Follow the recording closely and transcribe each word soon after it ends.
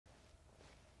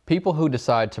People who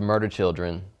decide to murder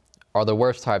children are the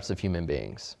worst types of human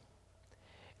beings.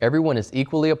 Everyone is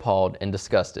equally appalled and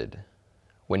disgusted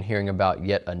when hearing about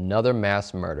yet another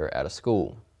mass murder at a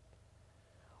school.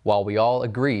 While we all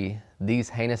agree these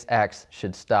heinous acts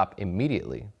should stop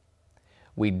immediately,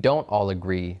 we don't all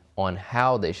agree on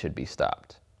how they should be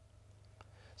stopped.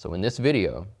 So in this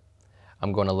video,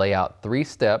 I'm going to lay out 3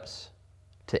 steps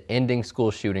to ending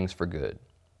school shootings for good.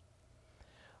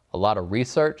 A lot of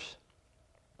research,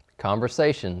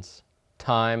 conversations,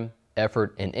 time,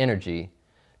 effort, and energy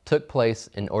took place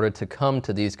in order to come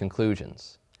to these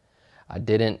conclusions. I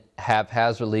didn't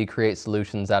haphazardly create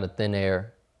solutions out of thin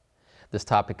air. This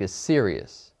topic is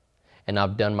serious, and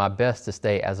I've done my best to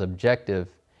stay as objective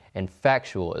and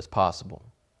factual as possible.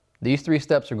 These 3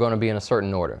 steps are going to be in a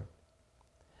certain order.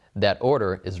 That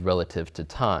order is relative to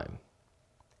time.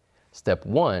 Step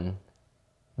 1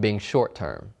 being short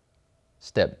term.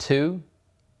 Step 2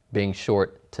 being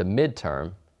short to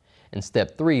mid-term. And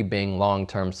step 3 being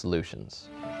long-term solutions.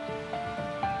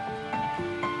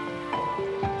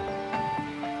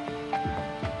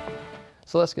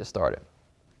 So let's get started.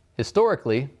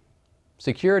 Historically,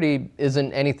 security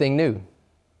isn't anything new.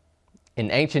 In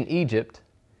ancient Egypt,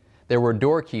 there were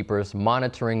doorkeepers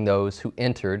monitoring those who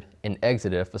entered and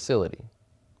exited a facility.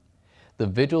 The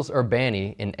Vigils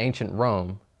Urbani in ancient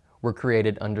Rome were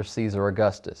created under Caesar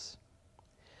Augustus.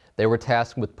 They were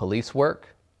tasked with police work,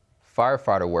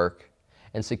 firefighter work,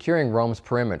 and securing Rome's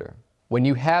perimeter. When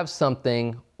you have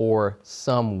something or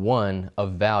someone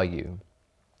of value,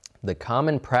 the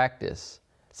common practice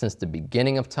since the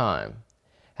beginning of time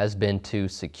has been to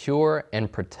secure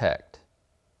and protect.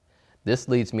 This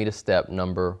leads me to step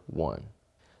number 1.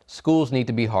 Schools need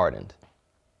to be hardened.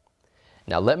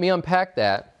 Now let me unpack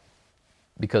that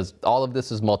because all of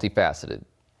this is multifaceted.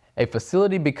 A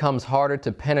facility becomes harder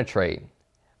to penetrate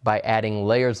by adding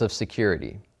layers of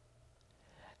security.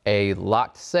 A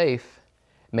locked safe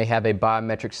may have a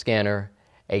biometric scanner,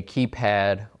 a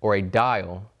keypad, or a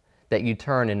dial that you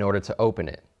turn in order to open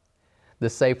it. The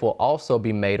safe will also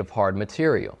be made of hard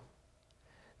material.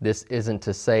 This isn't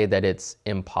to say that it's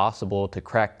impossible to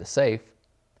crack the safe,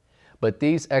 but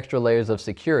these extra layers of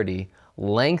security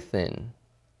lengthen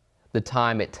the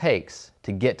time it takes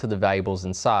to get to the valuables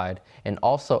inside and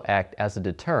also act as a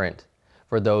deterrent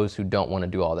for those who don't want to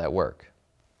do all that work.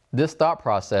 This thought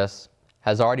process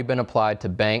has already been applied to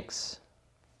banks,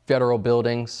 federal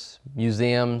buildings,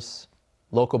 museums,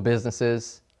 local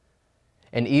businesses,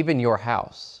 and even your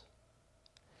house.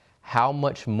 How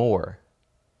much more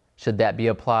should that be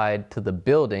applied to the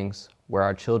buildings where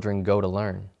our children go to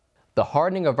learn? The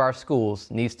hardening of our schools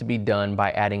needs to be done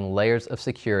by adding layers of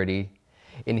security,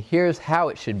 and here's how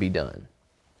it should be done.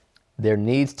 There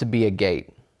needs to be a gate.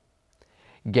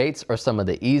 Gates are some of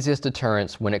the easiest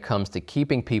deterrents when it comes to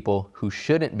keeping people who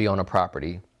shouldn't be on a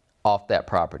property off that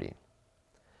property.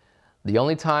 The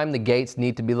only time the gates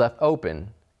need to be left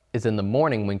open is in the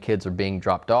morning when kids are being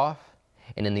dropped off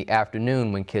and in the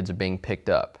afternoon when kids are being picked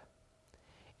up.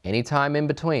 Anytime in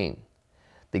between,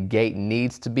 the gate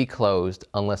needs to be closed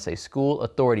unless a school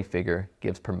authority figure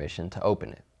gives permission to open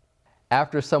it.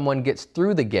 After someone gets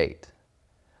through the gate,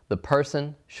 the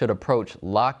person should approach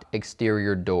locked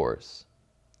exterior doors.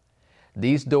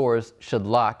 These doors should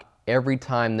lock every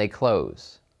time they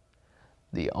close.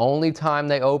 The only time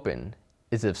they open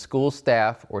is if school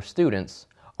staff or students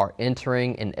are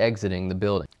entering and exiting the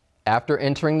building. After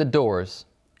entering the doors,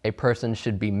 a person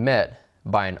should be met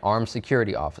by an armed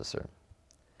security officer.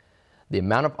 The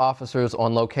amount of officers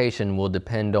on location will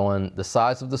depend on the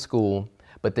size of the school,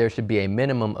 but there should be a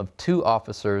minimum of 2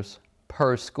 officers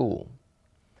per school.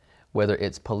 Whether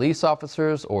it's police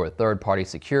officers or third-party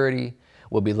security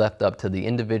will be left up to the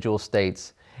individual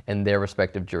states and their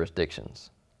respective jurisdictions.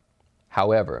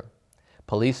 However,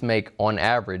 police make, on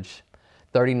average,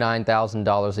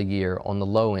 $39,000 a year on the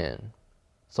low end,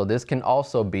 so this can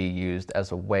also be used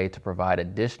as a way to provide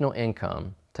additional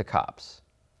income to cops.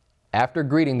 After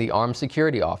greeting the armed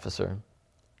security officer,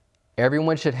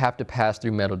 everyone should have to pass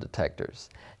through metal detectors.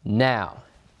 Now,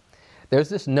 there's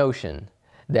this notion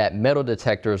that metal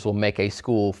detectors will make a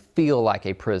school feel like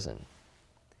a prison.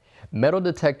 Metal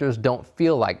detectors don't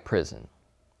feel like prison.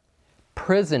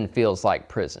 Prison feels like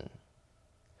prison.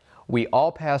 We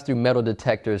all pass through metal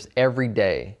detectors every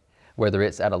day, whether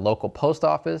it's at a local post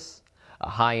office, a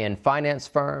high-end finance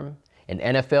firm, an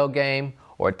NFL game,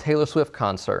 or a Taylor Swift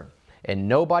concert, and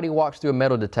nobody walks through a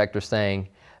metal detector saying,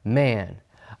 "Man,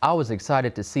 I was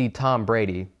excited to see Tom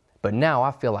Brady, but now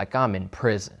I feel like I'm in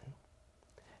prison."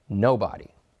 Nobody.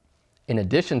 In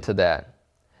addition to that,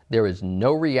 there is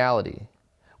no reality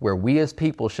where we as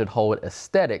people should hold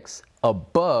aesthetics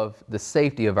above the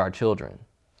safety of our children.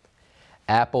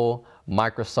 Apple,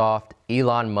 Microsoft,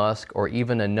 Elon Musk, or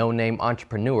even a no-name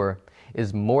entrepreneur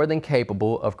is more than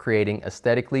capable of creating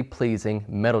aesthetically pleasing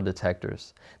metal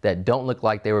detectors that don't look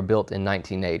like they were built in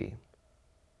 1980.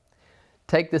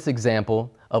 Take this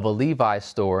example of a Levi's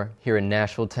store here in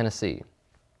Nashville, Tennessee.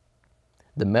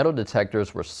 The metal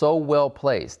detectors were so well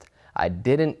placed, I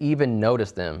didn't even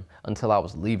notice them until I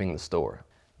was leaving the store.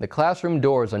 The classroom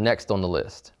doors are next on the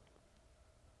list.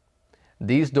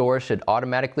 These doors should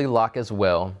automatically lock as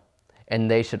well, and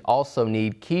they should also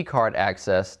need key card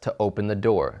access to open the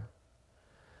door.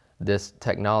 This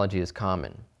technology is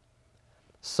common.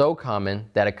 So common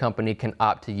that a company can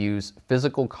opt to use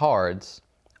physical cards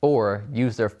or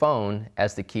use their phone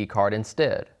as the key card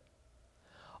instead.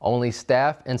 Only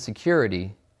staff and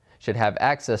security should have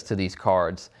access to these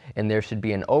cards, and there should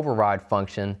be an override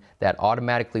function that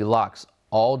automatically locks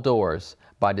all doors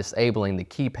by disabling the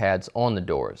keypads on the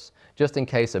doors, just in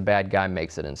case a bad guy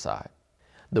makes it inside.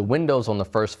 The windows on the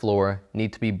first floor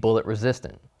need to be bullet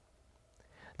resistant.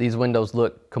 These windows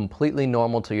look completely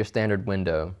normal to your standard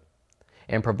window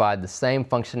and provide the same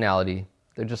functionality,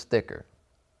 they're just thicker.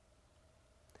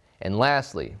 And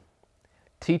lastly,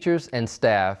 teachers and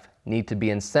staff need to be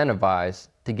incentivized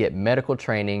to get medical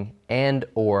training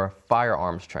and/or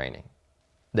firearms training.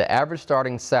 The average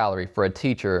starting salary for a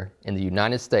teacher in the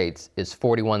United States is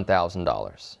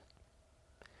 $41,000.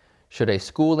 Should a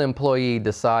school employee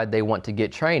decide they want to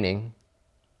get training,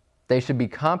 they should be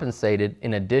compensated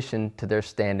in addition to their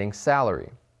standing salary,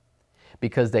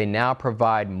 because they now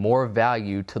provide more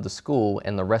value to the school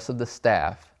and the rest of the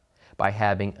staff by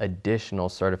having additional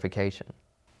certification.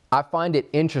 I find it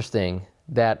interesting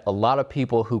that a lot of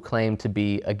people who claim to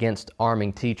be against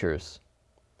arming teachers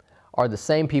are the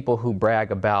same people who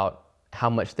brag about how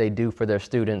much they do for their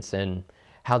students and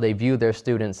how they view their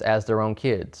students as their own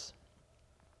kids.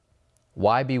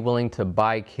 Why be willing to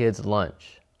buy kids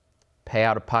lunch, pay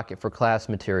out of pocket for class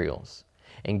materials,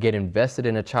 and get invested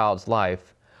in a child's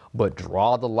life, but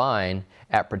draw the line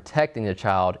at protecting the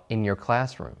child in your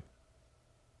classroom?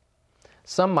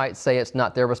 Some might say it's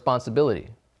not their responsibility.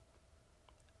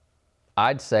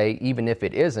 I'd say even if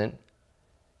it isn't,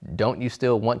 don't you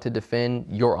still want to defend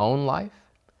your own life?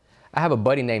 I have a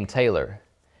buddy named Taylor,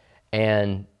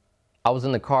 and I was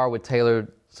in the car with Taylor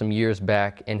some years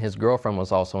back, and his girlfriend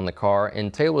was also in the car,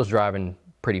 and Taylor was driving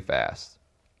pretty fast.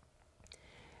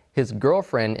 His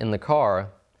girlfriend in the car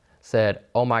said,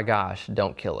 "Oh my gosh,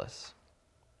 don't kill us."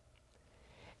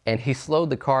 And he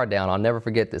slowed the car down. I'll never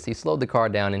forget this. He slowed the car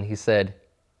down and he said,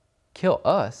 "Kill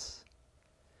us?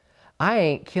 I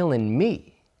ain't killing me.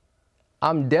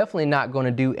 I'm definitely not going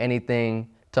to do anything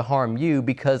to harm you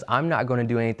because I'm not going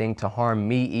to do anything to harm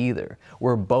me either.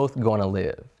 We're both going to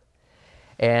live."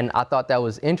 And I thought that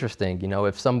was interesting. You know,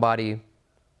 if somebody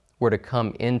were to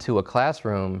come into a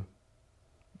classroom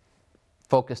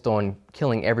focused on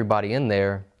killing everybody in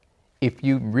there, if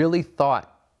you really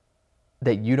thought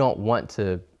that you don't want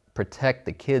to protect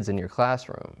the kids in your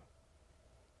classroom,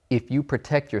 if you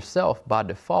protect yourself by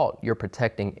default, you're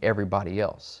protecting everybody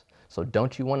else. So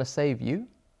don't you want to save you?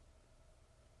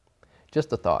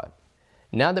 Just a thought.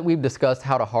 Now that we've discussed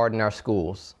how to harden our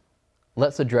schools,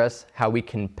 let's address how we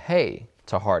can pay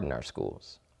to harden our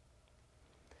schools.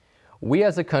 We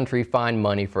as a country find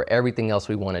money for everything else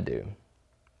we want to do.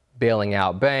 Bailing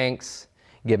out banks,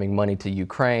 giving money to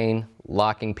Ukraine,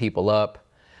 locking people up.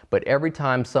 But every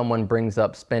time someone brings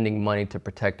up spending money to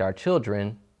protect our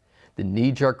children, the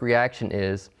knee-jerk reaction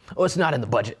is, "Oh, it's not in the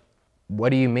budget." What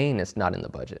do you mean it's not in the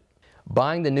budget?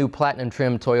 Buying the new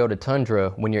platinum-trimmed Toyota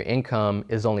Tundra when your income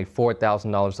is only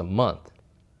 $4,000 a month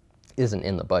isn't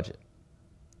in the budget.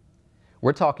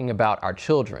 We're talking about our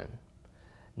children,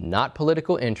 not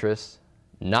political interests,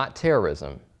 not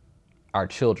terrorism, our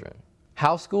children.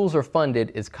 How schools are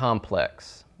funded is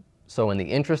complex, so in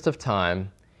the interest of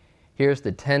time, here's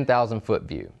the 10,000-foot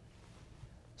view.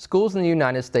 Schools in the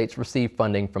United States receive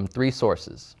funding from three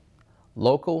sources: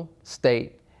 local,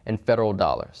 state, and federal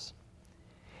dollars.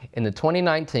 In the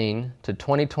 2019 to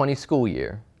 2020 school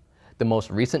year, the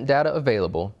most recent data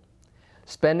available,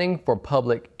 spending for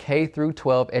public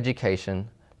K-12 education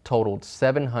totaled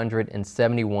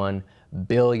 $771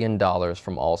 billion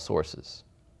from all sources,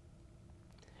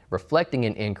 reflecting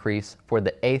an increase for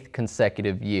the 8th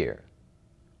consecutive year.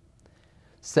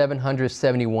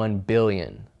 771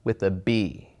 billion with a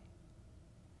B.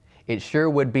 It sure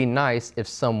would be nice if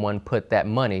someone put that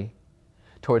money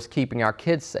towards keeping our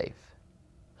kids safe.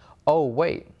 Oh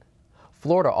wait,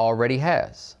 Florida already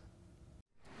has.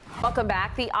 Welcome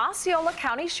back. The Osceola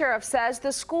County Sheriff says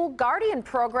the School Guardian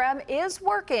program is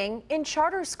working in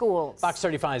charter schools. Fox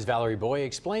 35's Valerie Boy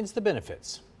explains the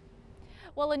benefits.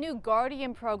 Well, a new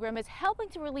Guardian program is helping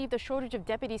to relieve the shortage of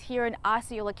deputies here in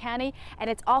Osceola County, and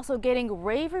it's also getting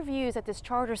rave reviews at this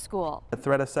charter school. The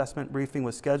threat assessment briefing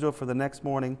was scheduled for the next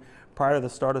morning prior to the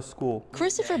start of school.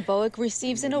 Christopher Bowick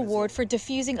receives an award for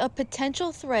diffusing a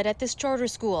potential threat at this charter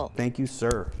school. Thank you,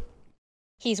 sir.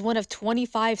 He's one of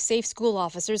 25 safe school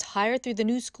officers hired through the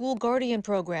new School Guardian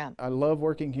program. I love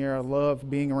working here. I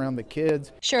love being around the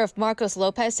kids. Sheriff Marcos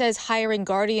Lopez says hiring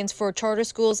guardians for charter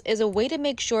schools is a way to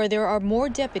make sure there are more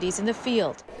deputies in the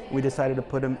field. We decided to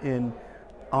put them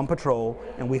on patrol,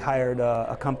 and we hired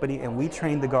a company, and we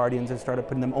trained the guardians and started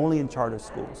putting them only in charter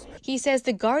schools. He says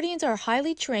the guardians are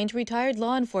highly trained retired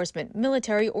law enforcement,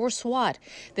 military, or SWAT.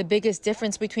 The biggest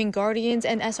difference between guardians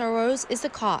and SROs is the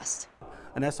cost.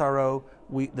 An SRO,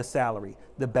 the salary,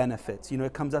 the benefits,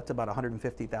 it comes up to about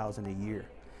 $150,000 a year.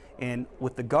 And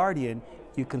with the Guardian,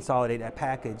 you consolidate that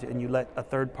package and you let a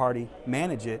third party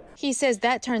manage it. He says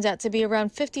that turns out to be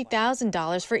around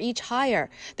 $50,000 for each hire.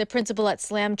 The principal at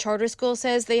Slam Charter School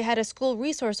says they had a school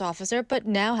resource officer but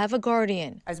now have a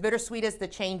guardian. As bittersweet as the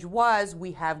change was,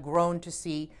 we have grown to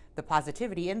see the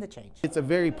positivity in the change. It's a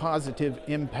very positive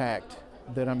impact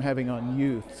that I'm having on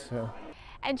youth.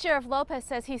 And Sheriff Lopez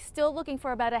says he's still looking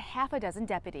for about a half a dozen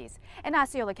deputies. In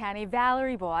Osceola County,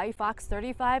 Valerie Boy, Fox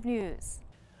 35 News.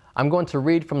 I'm going to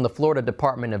read from the Florida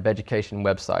Department of Education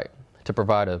website to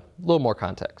provide a little more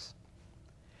context.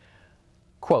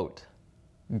 Quote,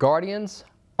 guardians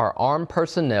are armed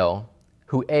personnel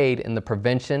who aid in the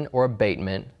prevention or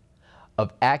abatement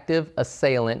of active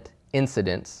assailant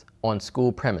incidents on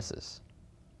school premises.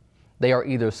 They are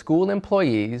either school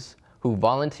employees who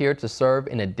volunteer to serve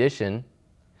in addition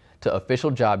to official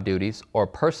job duties or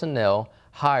personnel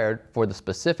hired for the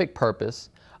specific purpose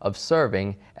of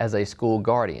serving as a school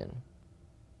guardian.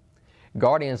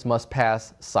 Guardians must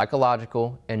pass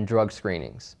psychological and drug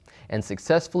screenings and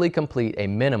successfully complete a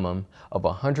minimum of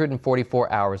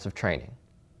 144 hours of training.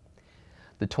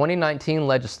 The 2019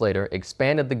 legislature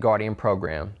expanded the Guardian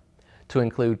program to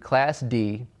include Class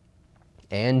D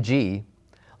and G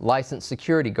licensed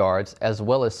security guards, as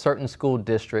well as certain school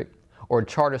district or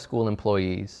charter school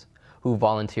employees who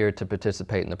volunteered to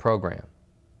participate in the program.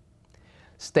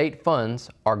 State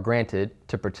funds are granted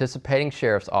to participating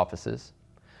sheriff's offices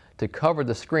to cover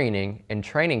the screening and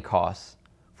training costs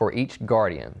for each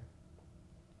guardian.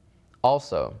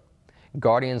 Also,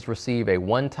 guardians receive a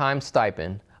one-time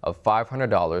stipend of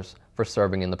 $500 for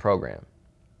serving in the program.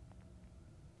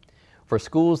 For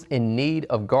schools in need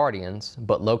of guardians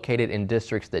but located in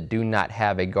districts that do not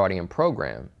have a guardian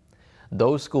program,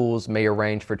 those schools may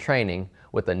arrange for training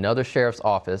with another sheriff's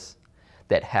office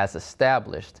that has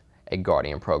established a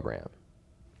guardian program.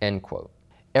 End quote.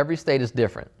 Every state is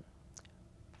different.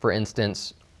 For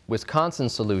instance,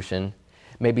 Wisconsin's solution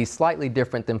may be slightly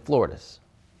different than Florida's.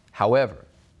 However,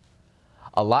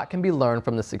 a lot can be learned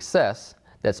from the success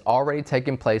that's already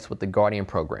taken place with the Guardian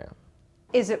program.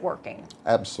 Is it working?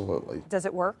 Absolutely. Does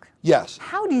it work? Yes.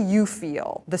 How do you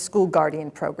feel the School Guardian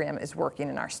program is working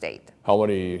in our state? How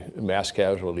many mass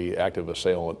casualty active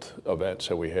assailant events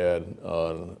have we had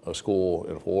on a school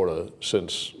in Florida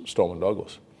since Stoneman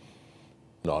Douglas?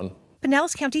 None.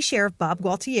 Pinellas County Sheriff Bob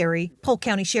Gualtieri, Polk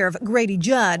County Sheriff Grady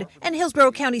Judd, and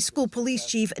Hillsborough County School Police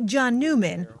Chief John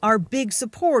Newman are big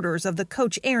supporters of the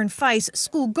Coach Aaron Feist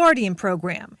School Guardian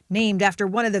program. Named after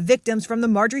one of the victims from the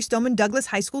Marjory Stoneman Douglas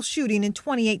High School shooting in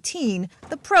 2018,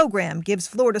 the program gives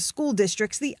Florida school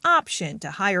districts the option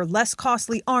to hire less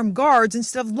costly armed guards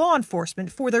instead of law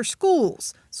enforcement for their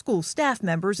schools. School staff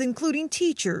members, including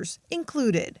teachers,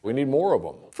 included. We need more of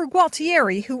them. For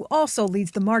Gualtieri, who also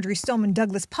leads the Marjory Stoneman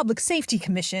Douglas Public Safety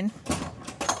Commission,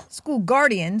 school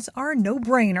guardians are a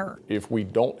no-brainer. If we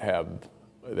don't have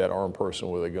that armed person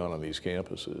with a gun on these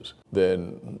campuses,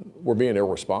 then we're being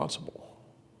irresponsible,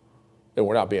 and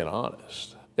we're not being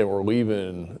honest, and we're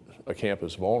leaving a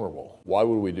campus vulnerable. Why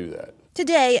would we do that?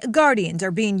 Today, guardians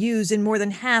are being used in more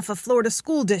than half of Florida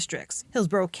school districts.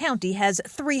 Hillsborough County has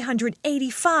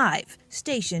 385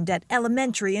 stationed at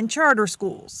elementary and charter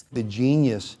schools. The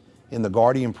genius in the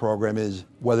Guardian program is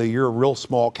whether you're a real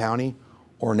small county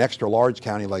or an extra large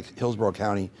county like Hillsborough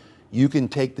County, you can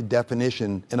take the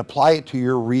definition and apply it to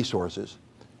your resources,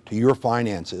 to your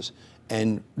finances,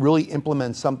 and really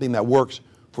implement something that works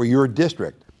for your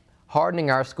district. Hardening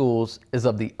our schools is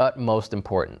of the utmost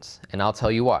importance, and I'll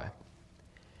tell you why.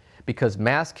 Because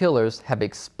mass killers have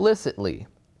explicitly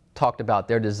talked about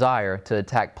their desire to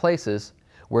attack places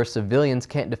where civilians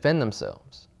can't defend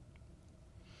themselves.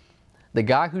 The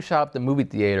guy who shot up the movie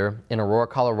theater in Aurora,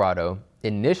 Colorado,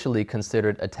 initially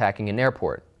considered attacking an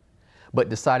airport, but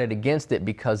decided against it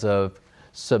because of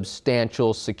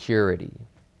substantial security.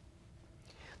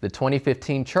 The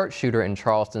 2015 church shooter in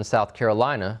Charleston, South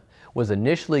Carolina, was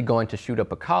initially going to shoot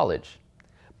up a college,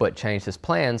 but changed his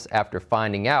plans after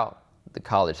finding out the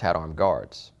college had armed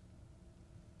guards.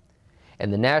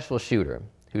 And the Nashville shooter,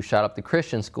 who shot up the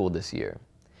Christian school this year,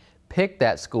 picked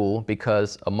that school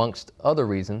because, amongst other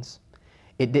reasons,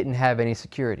 it didn't have any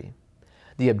security.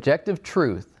 The objective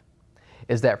truth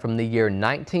is that from the year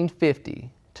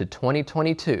 1950 to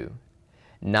 2022,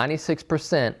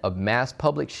 96% of mass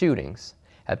public shootings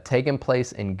have taken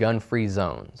place in gun-free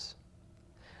zones.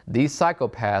 These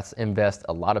psychopaths invest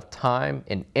a lot of time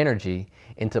and energy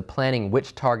into planning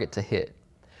which target to hit,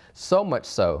 so much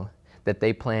so that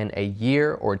they plan a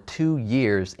year or 2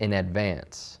 years in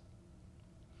advance.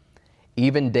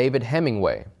 Even David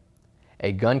Hemingway,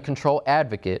 a gun control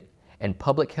advocate and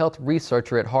public health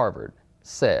researcher at Harvard,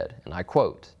 said, and I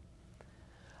quote,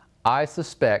 "I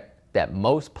suspect that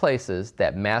most places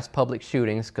that mass public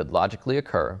shootings could logically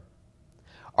occur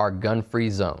are gun-free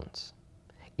zones,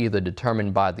 either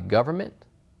determined by the government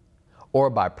or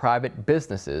by private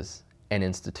businesses and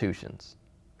institutions,"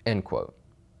 end quote.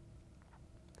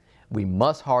 We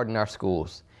must harden our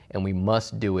schools, and we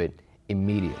must do it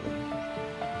immediately.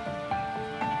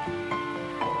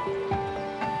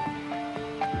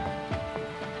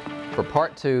 For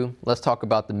part 2, let's talk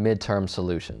about the midterm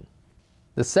solution.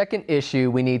 The second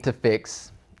issue we need to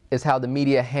fix is how the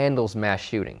media handles mass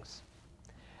shootings.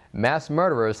 Mass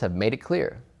murderers have made it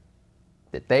clear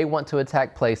that they want to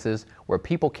attack places where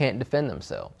people can't defend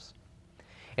themselves.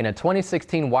 In a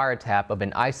 2016 wiretap of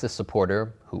an ISIS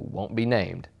supporter who won't be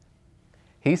named,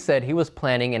 he said he was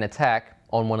planning an attack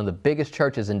on one of the biggest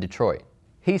churches in Detroit.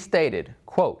 He stated,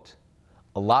 quote,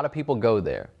 "A lot of people go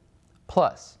there.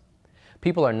 Plus,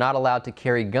 people are not allowed to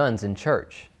carry guns in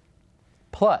church.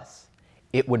 Plus,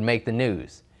 it would make the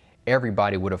news.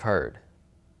 Everybody would have heard,"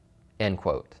 end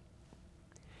quote.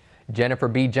 Jennifer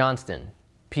B. Johnston,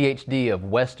 PhD of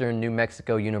Western New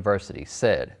Mexico University,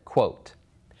 said, quote,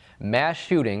 "Mass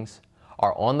shootings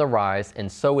are on the rise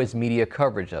and so is media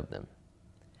coverage of them.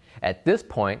 At this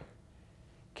point,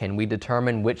 can we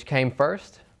determine which came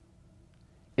first?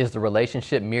 Is the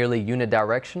relationship merely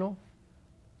unidirectional,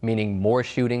 meaning more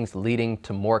shootings leading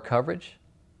to more coverage?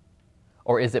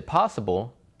 Or is it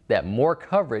possible that more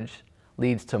coverage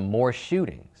leads to more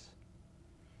shootings?"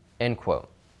 End quote.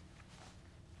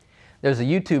 There's a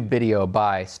YouTube video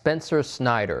by Spencer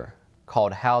Snyder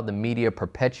called "How the Media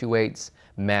Perpetuates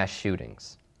Mass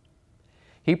Shootings."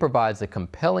 He provides a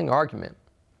compelling argument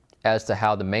as to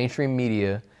how the mainstream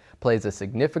media plays a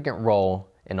significant role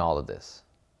in all of this.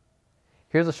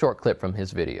 Here's a short clip from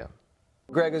his video.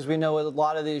 Greg, as we know, with a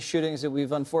lot of these shootings that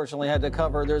we've unfortunately had to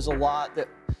cover, there's a lot that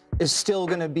is still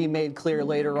going to be made clear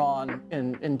later on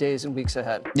in days and weeks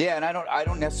ahead. Yeah, and I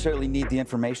don't necessarily need the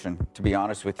information, to be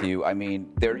honest with you. I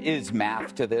mean, there is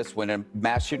math to this. When a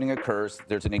mass shooting occurs,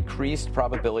 there's an increased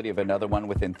probability of another one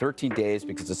within 13 days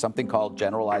because of something called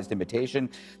generalized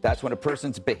imitation. That's when a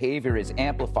person's behavior is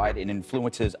amplified and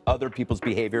influences other people's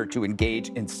behavior to engage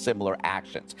in similar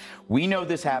actions. We know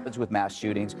this happens with mass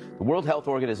shootings. The World Health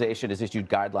Organization has issued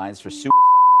guidelines for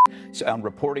suicide, on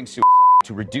reporting suicide,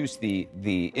 to reduce the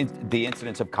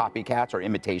incidence of copycats or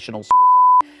imitational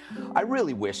suicide. I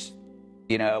really wish,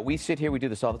 you know, we sit here, we do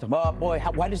this all the time. Oh boy,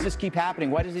 why does this keep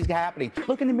happening? Why does this keep happening?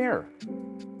 Look in the mirror.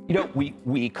 You know,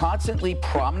 we constantly,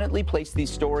 prominently place these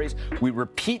stories. We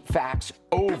repeat facts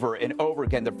over and over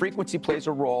again. The frequency plays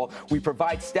a role. We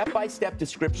provide step-by-step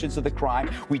descriptions of the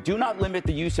crime. We do not limit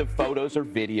the use of photos or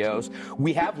videos.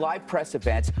 We have live press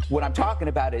events. What I'm talking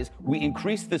about is we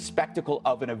increase the spectacle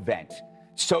of an event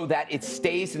so that it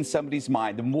stays in somebody's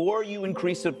mind. The more you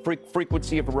increase the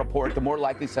frequency of a report, the more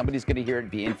likely somebody's going to hear it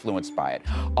and be influenced by it.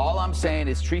 All I'm saying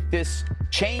is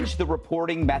change the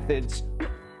reporting methods,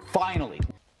 finally.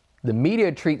 The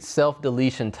media treats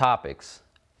self-deletion topics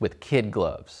with kid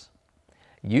gloves.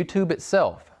 YouTube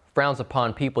itself frowns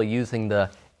upon people using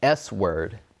the S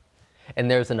word,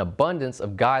 and there's an abundance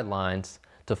of guidelines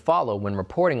to follow when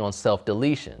reporting on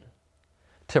self-deletion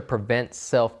to prevent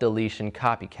self-deletion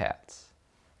copycats.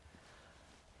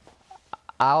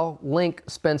 I'll link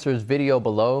Spencer's video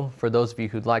below for those of you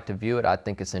who'd like to view it. I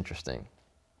think it's interesting.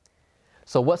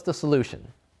 So what's the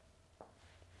solution?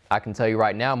 I can tell you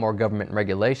right now, more government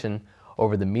regulation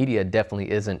over the media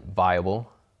definitely isn't viable,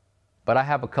 but I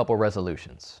have a couple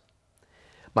resolutions.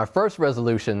 My first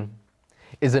resolution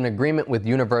is an agreement with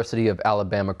University of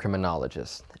Alabama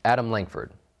criminologist Adam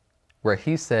Langford, where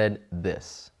he said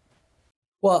this.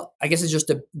 Well, I guess it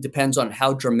just depends on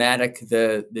how dramatic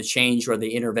the change or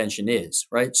the intervention is,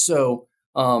 right? So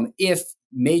if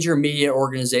major media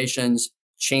organizations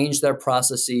change their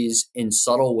processes in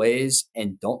subtle ways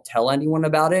and don't tell anyone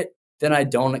about it, then I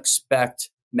don't expect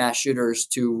mass shooters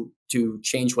to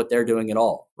change what they're doing at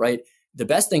all, right? The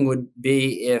best thing would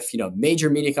be if, major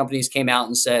media companies came out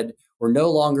and said, we're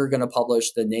no longer going to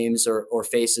publish the names or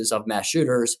faces of mass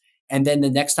shooters. And then the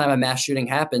next time a mass shooting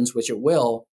happens, which it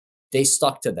will, they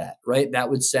stuck to that, right? That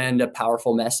would send a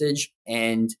powerful message.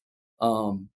 And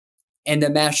the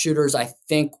mass shooters, I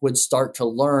think, would start to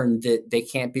learn that they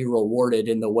can't be rewarded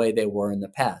in the way they were in the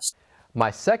past.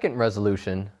 My second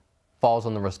resolution falls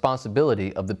on the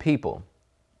responsibility of the people.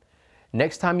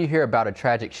 Next time you hear about a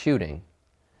tragic shooting,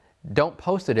 don't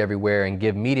post it everywhere and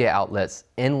give media outlets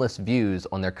endless views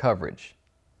on their coverage.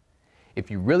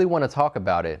 If you really want to talk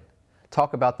about it,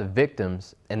 talk about the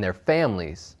victims and their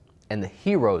families and the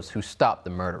heroes who stopped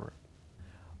the murderer.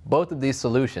 Both of these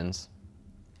solutions,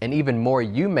 and even more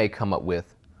you may come up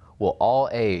with, will all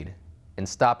aid in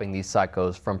stopping these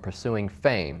psychos from pursuing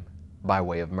fame by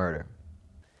way of murder.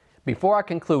 Before I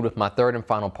conclude with my third and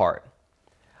final part,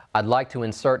 I'd like to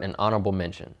insert an honorable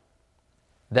mention.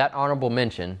 That honorable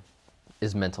mention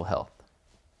is mental health.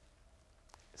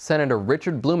 Senator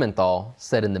Richard Blumenthal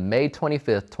said in the May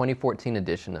 25th, 2014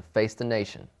 edition of Face the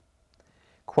Nation,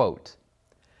 quote,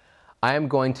 "I am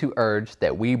going to urge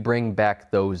that we bring back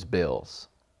those bills.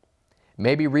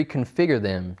 Maybe reconfigure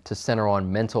them to center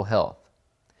on mental health,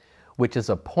 which is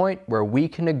a point where we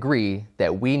can agree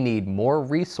that we need more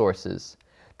resources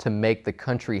to make the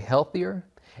country healthier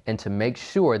and to make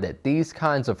sure that these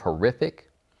kinds of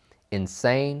horrific,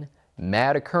 insane,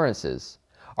 mad occurrences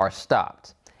are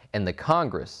stopped, and the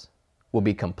Congress will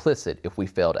be complicit if we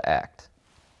fail to act."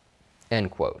 End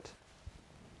quote.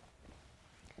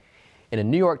 In a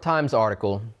New York Times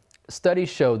article, studies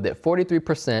showed that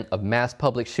 43% of mass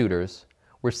public shooters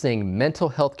were seeing mental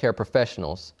health care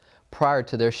professionals prior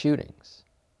to their shootings.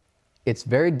 It's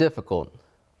very difficult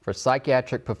for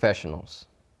psychiatric professionals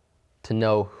to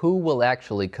know who will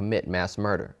actually commit mass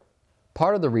murder.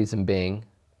 Part of the reason being,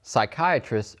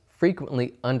 psychiatrists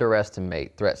frequently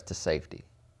underestimate threats to safety.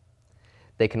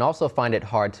 They can also find it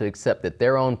hard to accept that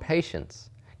their own patients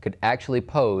could actually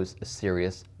pose a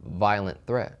serious, violent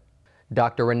threat.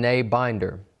 Dr. Renee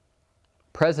Binder,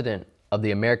 president of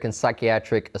the American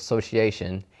Psychiatric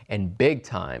Association and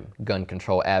big-time gun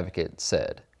control advocate,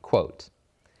 said, quote,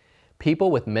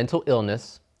 "People with mental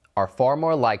illness are far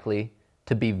more likely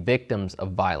to be victims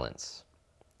of violence.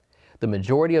 The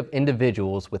majority of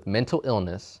individuals with mental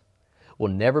illness will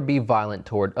never be violent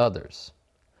toward others.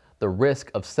 The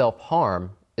risk of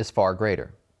self-harm is far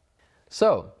greater."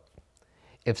 So,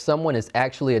 if someone is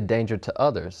actually a danger to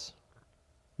others,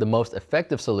 the most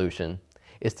effective solution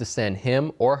is to send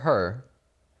him or her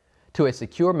to a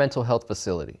secure mental health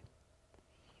facility.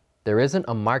 There isn't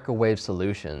a microwave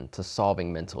solution to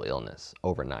solving mental illness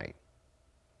overnight.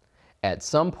 At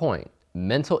some point,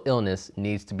 mental illness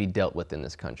needs to be dealt with in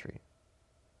this country.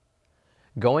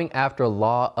 Going after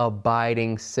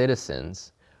law-abiding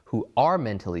citizens who are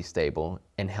mentally stable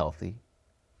and healthy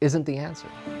isn't the answer.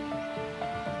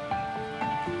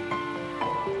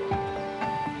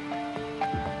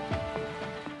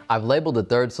 I've labeled the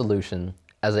third solution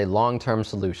as a long-term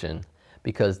solution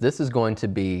because this is going to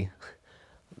be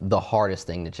the hardest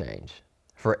thing to change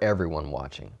for everyone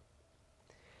watching.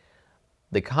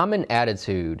 The common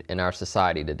attitude in our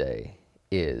society today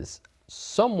is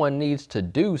someone needs to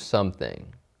do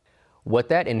something. What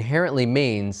that inherently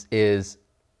means is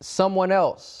someone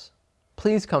else,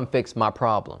 please come fix my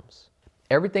problems.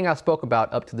 Everything I spoke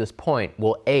about up to this point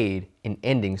will aid in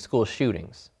ending school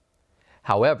shootings.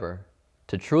 However,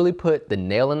 to truly put the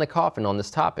nail in the coffin on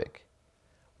this topic,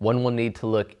 one will need to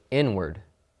look inward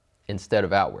instead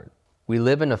of outward. We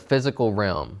live in a physical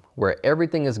realm where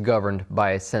everything is governed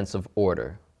by a sense of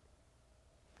order.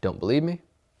 Don't believe me?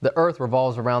 The Earth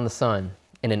revolves around the sun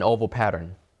in an oval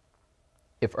pattern.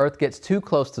 If Earth gets too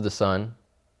close to the sun,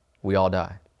 we all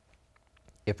die.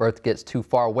 If Earth gets too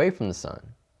far away from the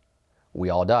sun, we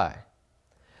all die.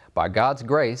 By God's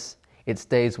grace, it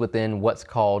stays within what's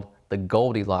called the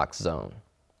Goldilocks zone,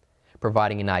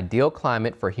 providing an ideal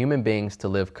climate for human beings to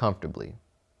live comfortably.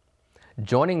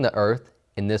 Joining the Earth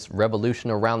in this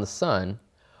revolution around the sun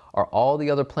are all the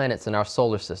other planets in our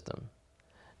solar system.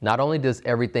 Not only does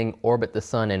everything orbit the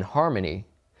sun in harmony,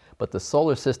 but the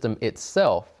solar system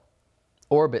itself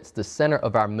orbits the center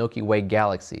of our Milky Way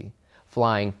galaxy,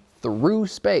 flying through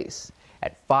space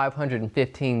at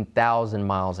 515,000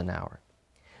 miles an hour.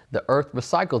 The Earth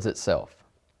recycles itself.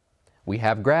 We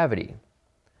have gravity.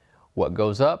 What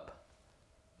goes up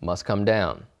must come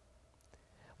down.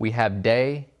 We have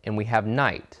day and we have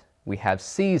night. We have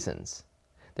seasons.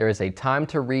 There is a time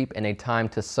to reap and a time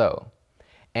to sow.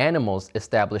 Animals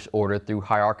establish order through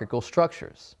hierarchical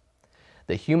structures.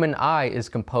 The human eye is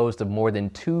composed of more than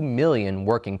 2 million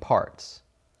working parts.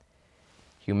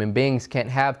 Human beings can't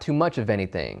have too much of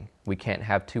anything. We can't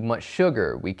have too much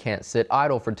sugar. We can't sit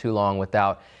idle for too long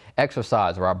without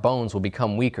exercise, or our bones will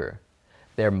become weaker.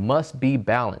 There must be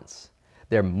balance.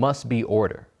 There must be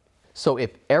order. So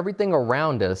if everything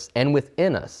around us and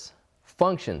within us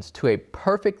functions to a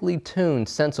perfectly tuned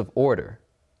sense of order,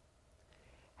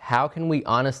 how can we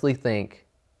honestly think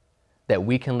that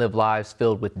we can live lives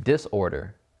filled with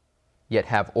disorder, yet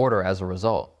have order as a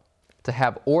result? To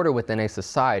have order within a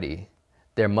society,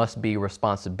 there must be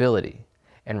responsibility,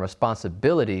 and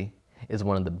responsibility is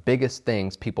one of the biggest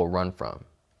things people run from.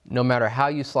 No matter how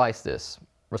you slice this,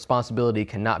 responsibility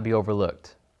cannot be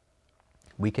overlooked.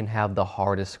 We can have the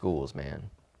hardest schools, man,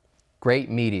 great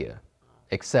media,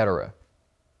 etc.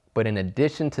 But in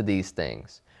addition to these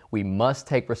things, we must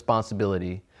take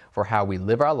responsibility for how we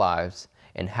live our lives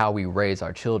and how we raise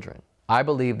our children. I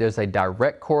believe there's a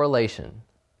direct correlation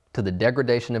to the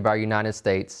degradation of our United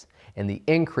States and the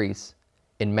increase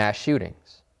in mass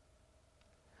shootings.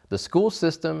 The school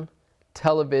system,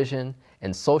 television,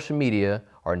 and social media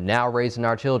are now raising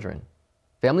our children.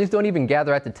 Families don't even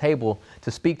gather at the table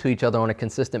to speak to each other on a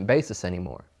consistent basis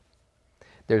anymore.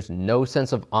 There's no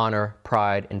sense of honor,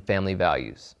 pride, and family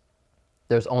values.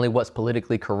 There's only what's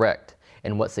politically correct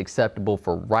and what's acceptable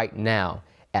for right now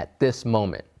at this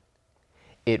moment.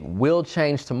 It will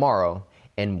change tomorrow,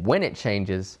 and when it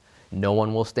changes, no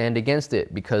one will stand against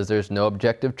it because there's no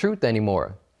objective truth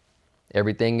anymore.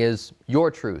 Everything is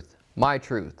your truth, my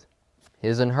truth,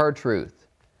 his and her truth,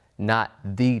 not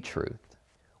the truth.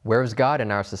 Where's God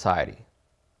in our society?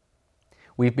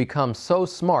 We've become so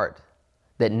smart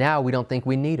that now we don't think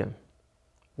we need him.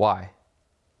 Why?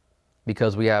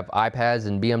 Because we have iPads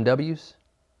and BMWs?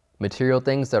 Material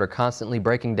things that are constantly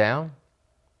breaking down?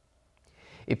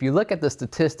 If you look at the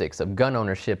statistics of gun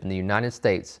ownership in the United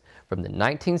States from the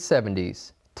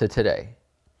 1970s to today,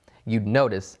 you'd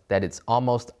notice that it's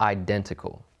almost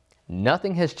identical.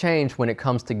 Nothing has changed when it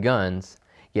comes to guns,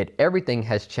 yet everything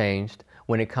has changed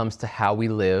when it comes to how we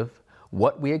live,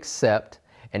 what we accept,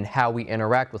 and how we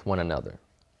interact with one another.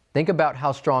 Think about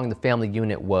how strong the family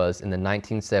unit was in the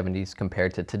 1970s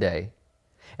compared to today,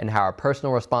 and how our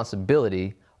personal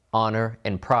responsibility, honor,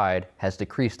 and pride has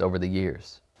decreased over the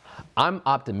years. I'm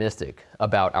optimistic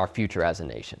about our future as a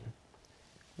nation.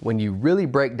 When you really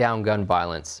break down gun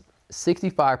violence,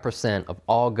 65% of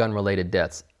all gun-related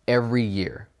deaths every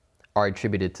year are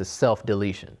attributed to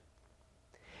self-deletion.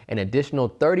 An additional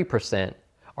 30%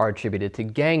 are attributed to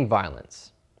gang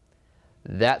violence.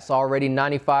 That's already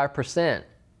 95%.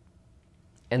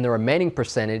 And the remaining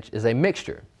percentage is a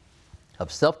mixture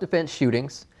of self-defense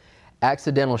shootings,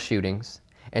 accidental shootings,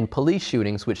 and police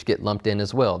shootings, which get lumped in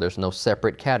as well. There's no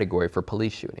separate category for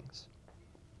police shootings.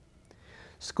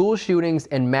 School shootings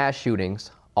and mass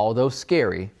shootings, although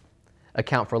scary,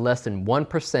 account for less than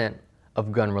 1%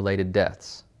 of gun-related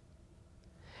deaths.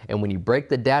 And when you break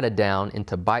the data down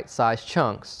into bite-sized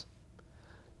chunks,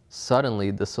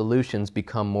 suddenly the solutions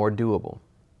become more doable.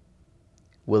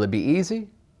 Will it be easy?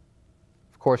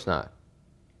 Of course not.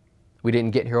 We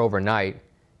didn't get here overnight,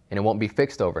 and it won't be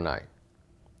fixed overnight.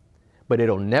 But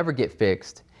it'll never get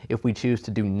fixed if we choose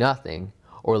to do nothing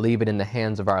or leave it in the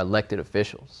hands of our elected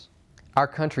officials. Our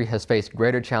country has faced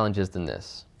greater challenges than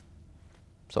this.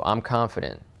 So I'm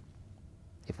confident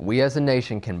if we as a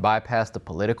nation can bypass the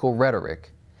political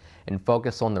rhetoric and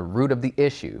focus on the root of the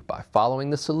issue by following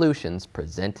the solutions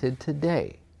presented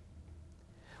today,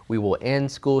 we will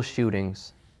end school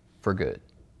shootings for good.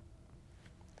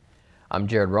 I'm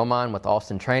Romine with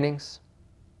Austin Trainings.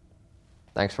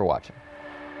 Thanks for watching.